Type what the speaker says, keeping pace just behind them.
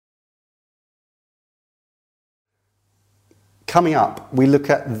Coming up, we look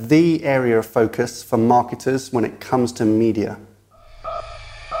at the area of focus for marketers when it comes to media.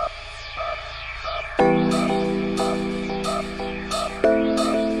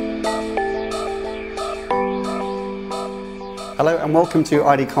 Hello and welcome to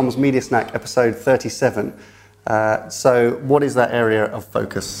IDCOM's Media Snack episode 37. So what is that area of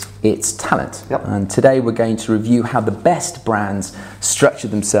focus? It's talent. Yep. And today we're going to review how the best brands structure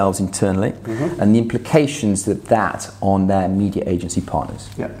themselves internally and the implications of that on their media agency partners.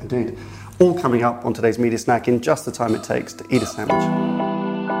 Yeah, indeed. All coming up on today's Media Snack in just the time it takes to eat a sandwich.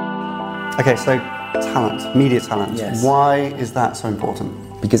 Okay, so talent, media talent. Yes. Why is that so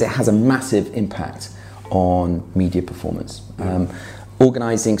important? Because it has a massive impact on media performance.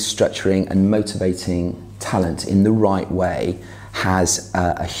 Organising, structuring and motivating talent in the right way has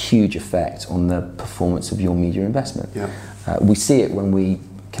a huge effect on the performance of your media investment. Yeah. We see it when we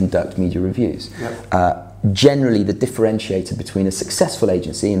conduct media reviews. Yep. Generally, the differentiator between a successful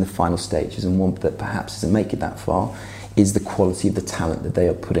agency in the final stages and one that perhaps doesn't make it that far is the quality of the talent that they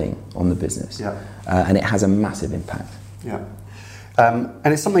are putting on the business. Yeah. And it has a massive impact. Yeah. And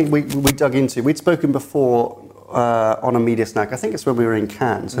it's something we dug into. We'd spoken before on a Media Snack, I think it's when we were in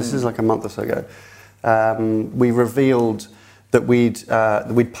Cannes, so this is like a month or so ago. We revealed that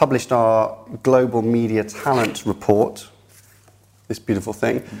we'd published our global media talent report, this beautiful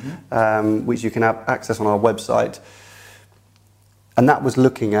thing, which you can access on our website. And that was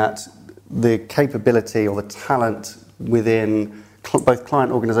looking at the capability or the talent within both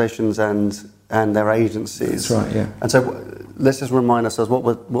client organisations and their agencies. That's right, yeah. And so let's just remind ourselves, what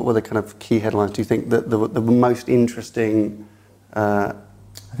were the kind of key headlines, do you think, that the most interesting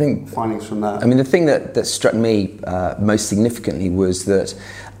I think findings from that? I mean, the thing that struck me most significantly was that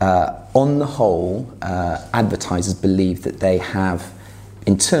on the whole, advertisers believe that they have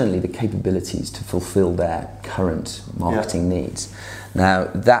internally the capabilities to fulfill their current marketing needs. Now,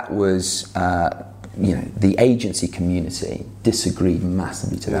 that was the agency community disagreed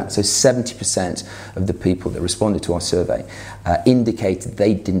massively to that. So 70% of the people that responded to our survey indicated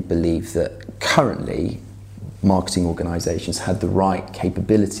they didn't believe that currently marketing organisations had the right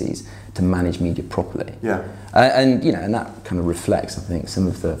capabilities to manage media properly. Yeah. And that kind of reflects, I think, some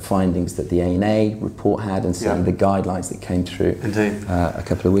of the findings that the A&A report had and certainly the guidelines that came through a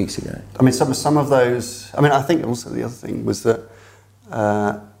couple of weeks ago. I mean, some of those, I mean, I think also the other thing was that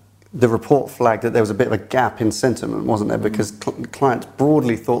the report flagged that there was a bit of a gap in sentiment, wasn't there? Because clients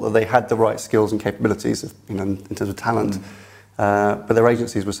broadly thought that they had the right skills and capabilities, in terms of talent, but their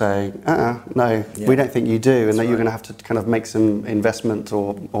agencies were saying, no, we don't think you do, and that you're going to have to kind of make some investment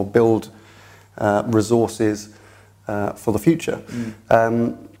or build resources for the future. I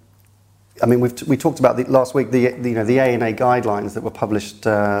mean, we talked about last week the A&A guidelines that were published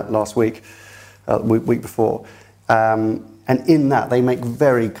last week, week before. And in that, they make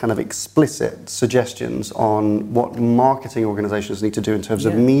very kind of explicit suggestions on what marketing organisations need to do in terms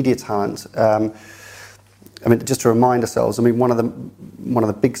of media talent. I mean, just to remind ourselves, I mean, one of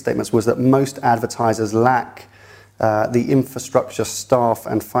the big statements was that most advertisers lack the infrastructure, staff,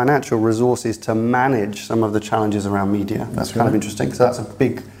 and financial resources to manage some of the challenges around media. That's kind of interesting. So that's a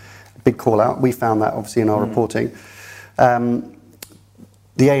big call out. We found that obviously in our reporting. The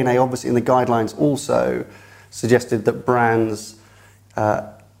A&A obviously in the guidelines also suggested that brands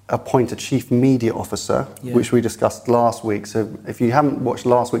appoint a chief media officer, which we discussed last week. So if you haven't watched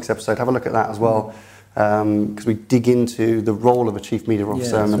last week's episode, have a look at that as well, because we dig into the role of a chief media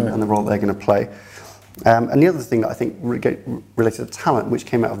officer and the role they're going to play. And the other thing that I think related to talent, which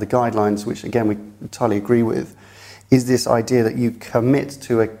came out of the guidelines, which again we entirely agree with, is this idea that you commit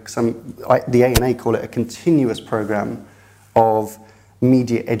to the A&A call it a continuous program of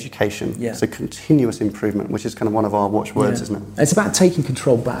media education. So continuous improvement, which is kind of one of our watchwords, isn't it? It's about taking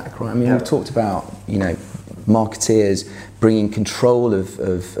control back, right? I mean, we've talked about, marketeers bringing control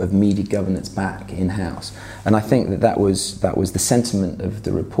of media governance back in-house. And I think that was the sentiment of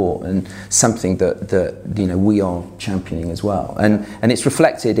the report and something that we are championing as well. And it's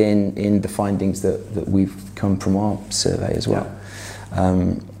reflected in the findings that we've come from our survey as well.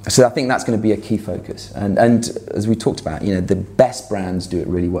 So I think that's going to be a key focus. And as we talked about, the best brands do it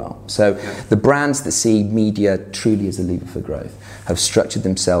really well. So the brands that see media truly as a lever for growth have structured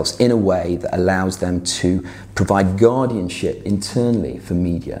themselves in a way that allows them to provide guardianship internally for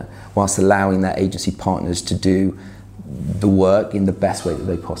media whilst allowing their agency partners to do the work in the best way that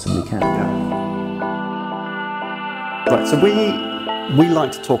they possibly can. Right, so we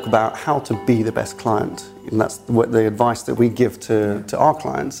like to talk about how to be the best client, and that's what the advice that we give to our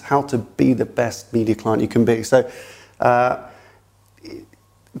clients, how to be the best media client you can be. So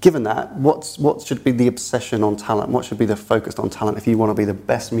given that, what should be the obsession on talent? What should be the focus on talent if you want to be the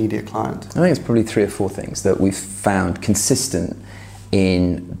best media client? I think it's probably 3 or 4 things that we've found consistent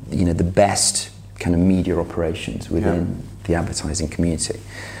in the best kind of media operations within the advertising community.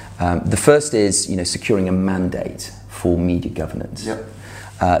 The first is securing a mandate for media governance. Yep.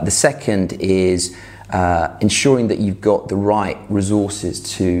 The second is ensuring that you've got the right resources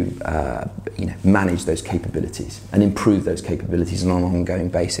to manage those capabilities and improve those capabilities on an ongoing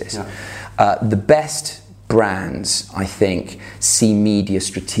basis. Yeah. The best brands, I think, see media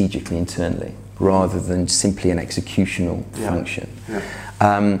strategically internally rather than simply an executional function.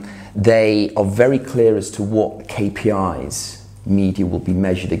 Yeah. They are very clear as to what KPIs media will be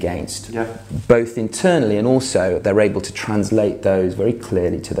measured against, both internally, and also they're able to translate those very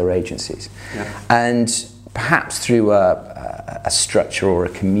clearly to their agencies. And perhaps through a structure or a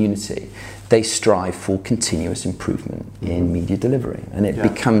community, they strive for continuous improvement in media delivery, and it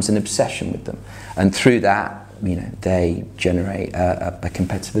becomes an obsession with them. And through that, they generate a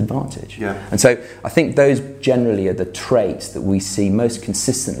competitive advantage. And so I think those generally are the traits that we see most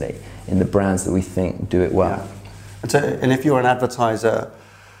consistently in the brands that we think do it well. And if you're an advertiser,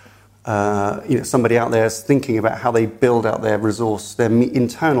 somebody out there is thinking about how they build out their resource, their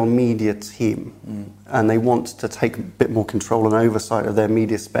internal media team, and they want to take a bit more control and oversight of their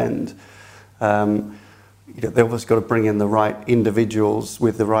media spend, they've obviously got to bring in the right individuals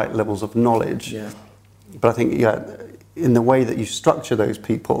with the right levels of knowledge. But I think, in the way that you structure those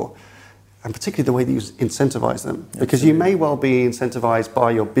people, and particularly the way that you incentivize them, because you may well be incentivized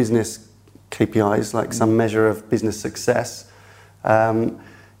by your business KPIs, like some measure of business success. I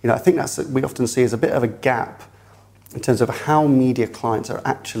think that's we often see as a bit of a gap in terms of how media clients are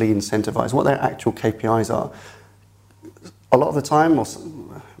actually incentivized, what their actual KPIs are. A lot of the time, or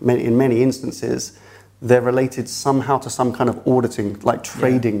in many instances, they're related somehow to some kind of auditing, like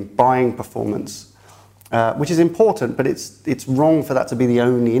trading, buying performance, which is important, but it's wrong for that to be the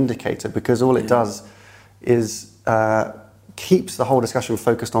only indicator, because all it does is keeps the whole discussion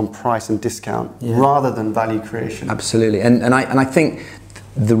focused on price and discount rather than value creation. Absolutely, and I think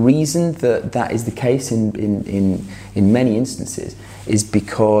the reason that is the case in many instances is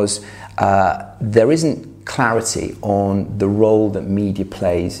because there isn't clarity on the role that media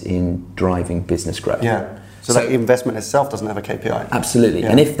plays in driving business growth. So that investment itself doesn't have a KPI. Absolutely.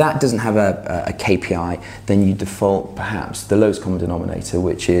 And if that doesn't have a KPI, then you default perhaps the lowest common denominator,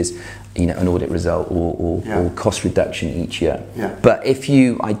 which is an audit result or cost reduction each year. But if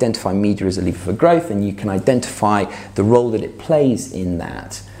you identify media as a lever for growth, and you can identify the role that it plays in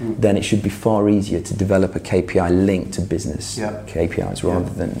that, then it should be far easier to develop a KPI linked to business KPIs rather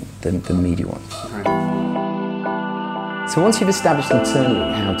than media ones. So once you've established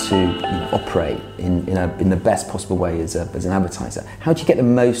internally how to operate in the best possible way as an advertiser, how do you get the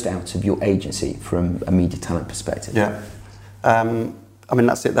most out of your agency from a media talent perspective?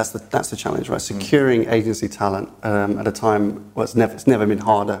 That's it. That's the challenge, right? Securing agency talent at a time. Well, it's never been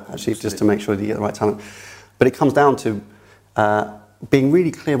harder actually, just to make sure that you get the right talent. But it comes down to being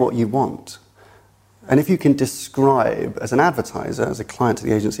really clear what you want, and if you can describe, as an advertiser, as a client to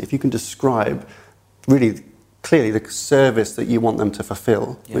the agency, if you can describe really clearly the service that you want them to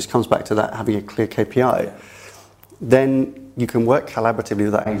fulfill, which comes back to that having a clear KPI, then you can work collaboratively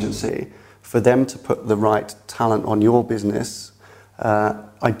with that agency for them to put the right talent on your business,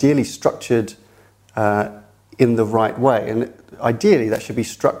 ideally structured in the right way. And ideally that should be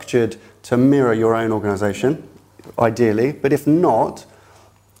structured to mirror your own organisation, ideally. But if not,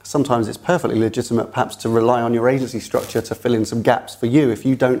 sometimes it's perfectly legitimate perhaps to rely on your agency structure to fill in some gaps for you if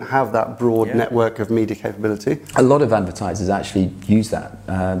you don't have that broad network of media capability. A lot of advertisers actually use that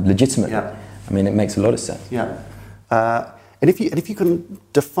legitimately. It makes a lot of sense. And if you can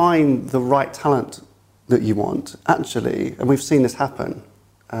define the right talent that you want, actually, and we've seen this happen,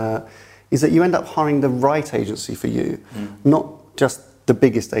 is that you end up hiring the right agency for you, not just the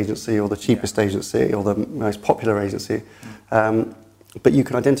biggest agency or the cheapest agency or the most popular agency. But you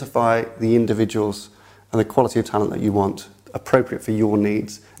can identify the individuals and the quality of talent that you want, appropriate for your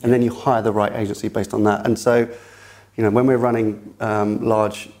needs, and then you hire the right agency based on that. And so, when we're running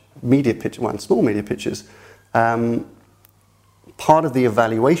large media pitches, and small media pitches, part of the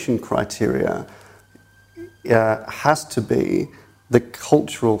evaluation criteria has to be the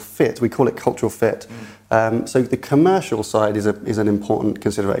cultural fit. We call it cultural fit. So the commercial side is an important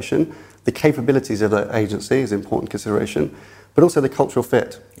consideration. The capabilities of the agency is an important consideration, but also the cultural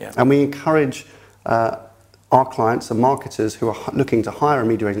fit. And we encourage our clients and marketers who are looking to hire a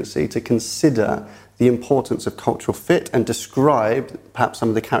media agency to consider the importance of cultural fit and describe perhaps some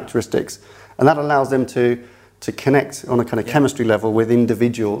of the characteristics. And that allows them to to connect on a kind of chemistry level with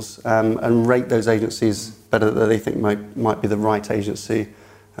individuals and rate those agencies better that they think might be the right agency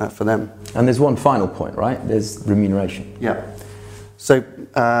for them. And there's one final point, right? There's remuneration. Yeah. So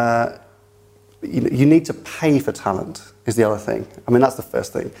you need to pay for talent is the other thing. I mean, that's the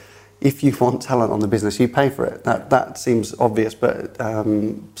first thing. If you want talent on the business, you pay for it. That seems obvious, but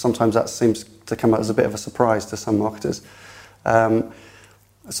sometimes that seems to come out as a bit of a surprise to some marketers.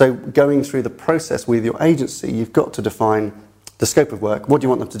 So going through the process with your agency, you've got to define the scope of work. What do you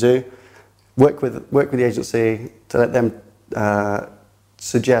want them to do? Work with the agency to let them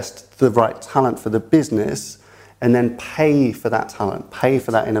suggest the right talent for the business, and then pay for that talent. Pay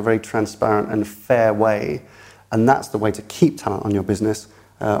for that in a very transparent and fair way, and that's the way to keep talent on your business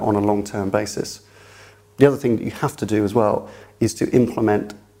on a long-term basis. The other thing that you have to do as well is to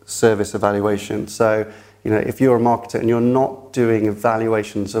implement service evaluation. So, if you're a marketer and you're not doing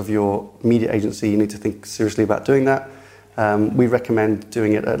evaluations of your media agency, you need to think seriously about doing that. We recommend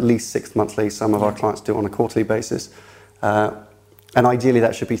doing it at least 6 monthly. Some of our clients do it on a quarterly basis. And ideally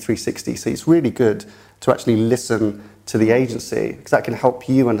that should be 360. So it's really good to actually listen to the agency, because that can help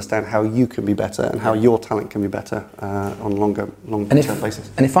you understand how you can be better and how your talent can be better on a long-term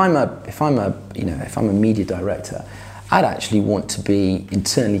basis. And if I'm a media director, I'd actually want to be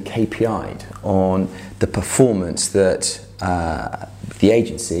internally KPI'd on the performance that the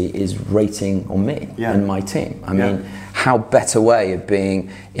agency is rating on me and my team. I mean, how better way of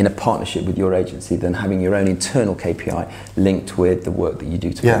being in a partnership with your agency than having your own internal KPI linked with the work that you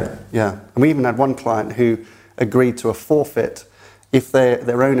do together? Yeah. And we even had one client who agreed to a forfeit if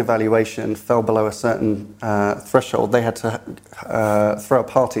their own evaluation fell below a certain threshold. They had to throw a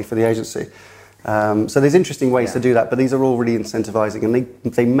party for the agency. So there's interesting ways to do that, but these are all really incentivizing,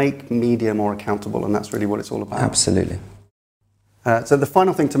 and they make media more accountable, and that's really what it's all about. Absolutely. So the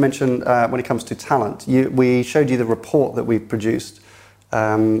final thing to mention when it comes to talent, we showed you the report that we've produced,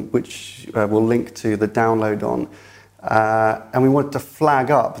 which we'll link to the download on. And we wanted to flag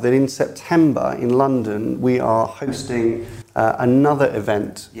up that in September in London, we are hosting another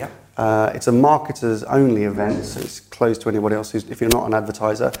event. It's a marketers only event, so it's closed to anybody else if you're not an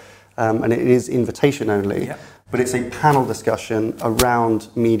advertiser. And it is invitation only, but it's a panel discussion around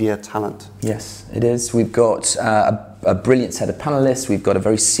media talent. Yes, it is. We've got a brilliant set of panelists. We've got a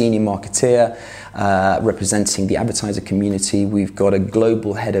very senior marketeer representing the advertiser community. We've got a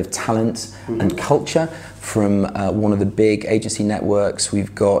global head of talent and culture from one of the big agency networks.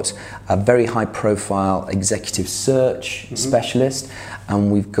 We've got a very high-profile executive search specialist,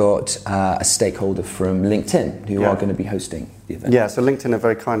 and we've got a stakeholder from LinkedIn who are going to be hosting the event. Yeah, so LinkedIn have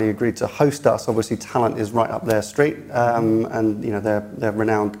very kindly agreed to host us. Obviously, talent is right up their street, and they're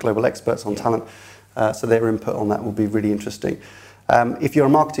renowned global experts on talent, so their input on that will be really interesting. If you're a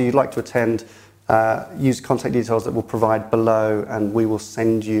marketer you'd like to attend, use contact details that we'll provide below, and we will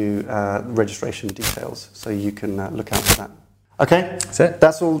send you registration details so you can look out for that. Okay, that's it.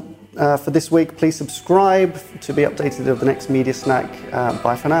 That's all for this week. Please subscribe to be updated of the next Media Snack.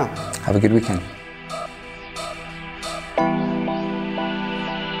 Bye for now. Have a good weekend.